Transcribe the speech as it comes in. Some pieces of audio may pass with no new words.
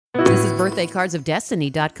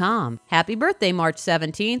birthdaycardsofdestiny.com. Happy birthday, March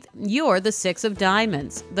 17th. You're the Six of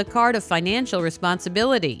Diamonds, the card of financial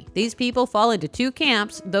responsibility. These people fall into two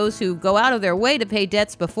camps: those who go out of their way to pay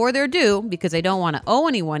debts before they're due because they don't want to owe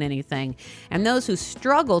anyone anything, and those who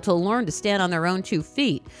struggle to learn to stand on their own 2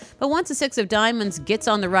 feet. But once the Six of Diamonds gets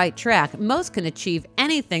on the right track, most can achieve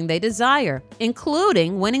anything they desire,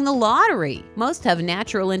 including winning the lottery. Most have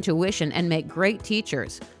natural intuition and make great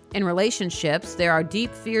teachers. In relationships, there are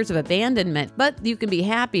deep fears of abandonment, but you can be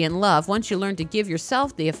happy in love once you learn to give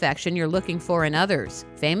yourself the affection you're looking for in others.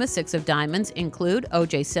 Famous Six of Diamonds include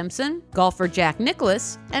O.J. Simpson, golfer Jack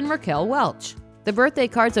Nicklaus, and Raquel Welch. The Birthday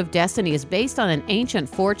Cards of Destiny is based on an ancient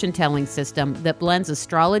fortune-telling system that blends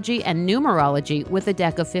astrology and numerology with a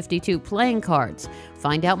deck of 52 playing cards.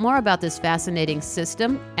 Find out more about this fascinating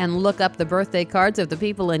system and look up the birthday cards of the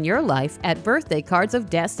people in your life at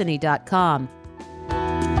birthdaycardsofdestiny.com.